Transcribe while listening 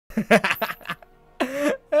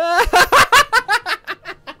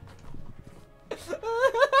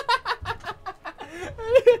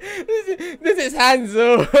This is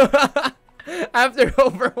Hanzo after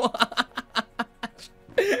Overwatch.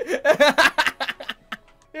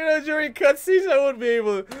 You know, during cutscenes, I won't be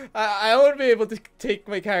able. I won't be able to take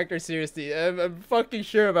my character seriously. I'm fucking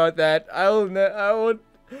sure about that. I won't.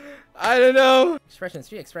 I don't know. Expression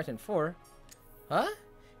 3, expression 4. Huh?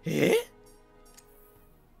 Eh?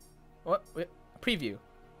 What? Wait, preview.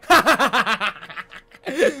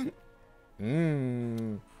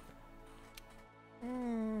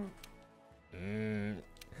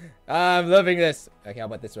 I'm loving this. Okay, how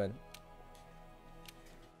about this one?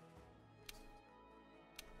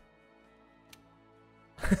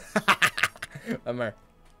 One more.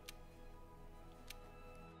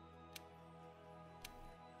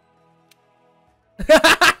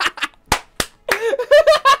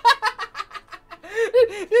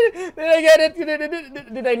 Did I get it?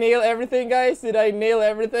 Did I nail everything, guys? Did I nail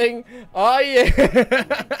everything? Oh yeah.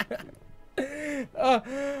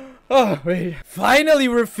 Oh wait. Finally,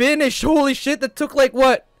 we're finished. Holy shit! That took like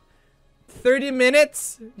what? 30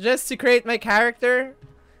 minutes just to create my character.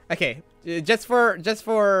 Okay, just for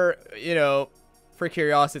you know, for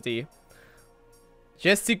curiosity,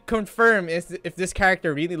 just to confirm if this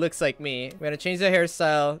character really looks like me, I'm gonna change the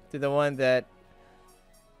hairstyle to the one that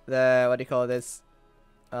what do you call this?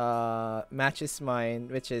 Matches mine,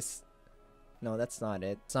 which is no, that's not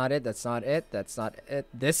it. That's not it. That's not it. That's not it.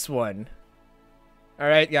 This one. All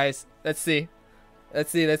right, guys. Let's see. Let's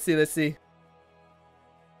see. Let's see. Let's see.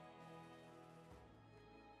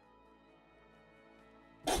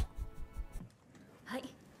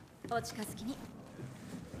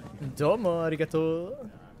 Domo arigato.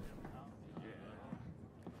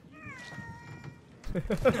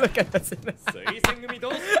 Look at this.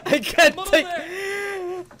 I can't take.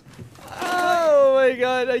 Oh my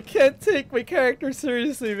god! I can't take my character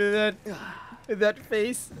seriously with that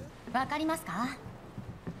face. わかりますか？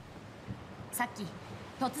さっき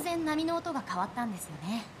突然波の音が変わったんですよ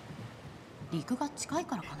ね。陸が近い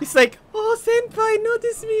からかな。He's like, oh senpai,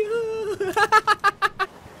 notice me.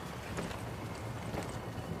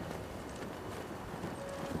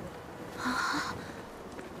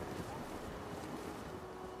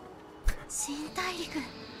 新大陸。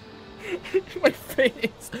My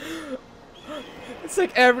face. It's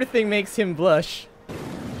like everything makes him blush.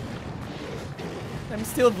 I'm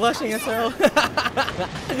still blushing as well.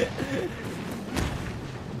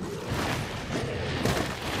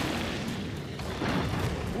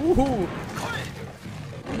 Ooh.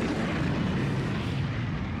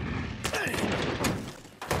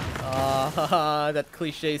 That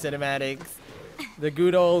cliche cinematics. The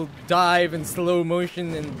good old dive and slow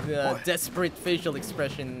motion and desperate facial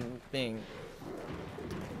expression thing.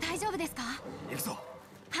 大丈夫ですか？行くぞ。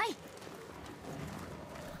はい。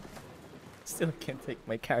 Still can't take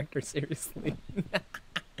my character seriously.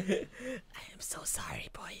 I am so sorry,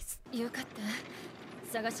 boys. よかった。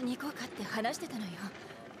探しに行こうかって話してたのよ。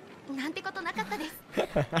なんてことなかったです。お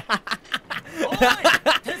い、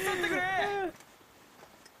手伝ってくれ。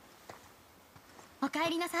お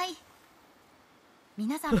帰りなさい。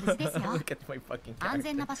皆さん無事ですよ。安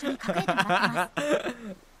全な場所に隠れてもらってます。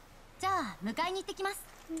じゃあ迎えに行ってきます。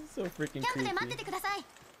So freaking creepy. キャンプで待っててください。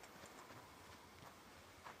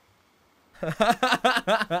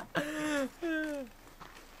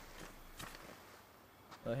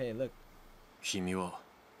Oh hey, look. 君は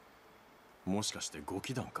もしかしてご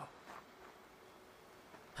祈願か？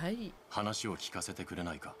はい。話を聞かせてくれ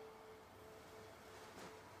ないか？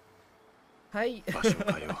はい。場所を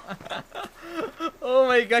変えよう。Oh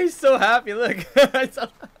my god, he's so happy. Look.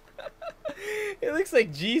 It looks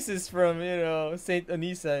like Jesus from, you know, Saint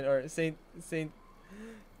Onisan or Saint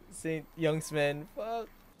Youngsman. Fuck.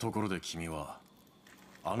 ところで君は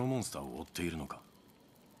あのモンスターを追っているのか？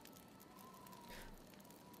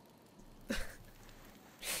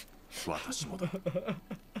私もだ。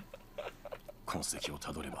痕跡を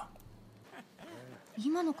たどれば。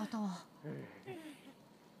今の方は。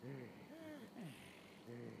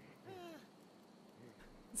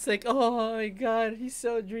It's like, oh my god, he's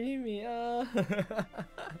so dreamy. Oh.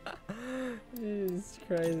 Jesus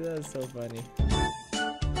Christ, that's so funny.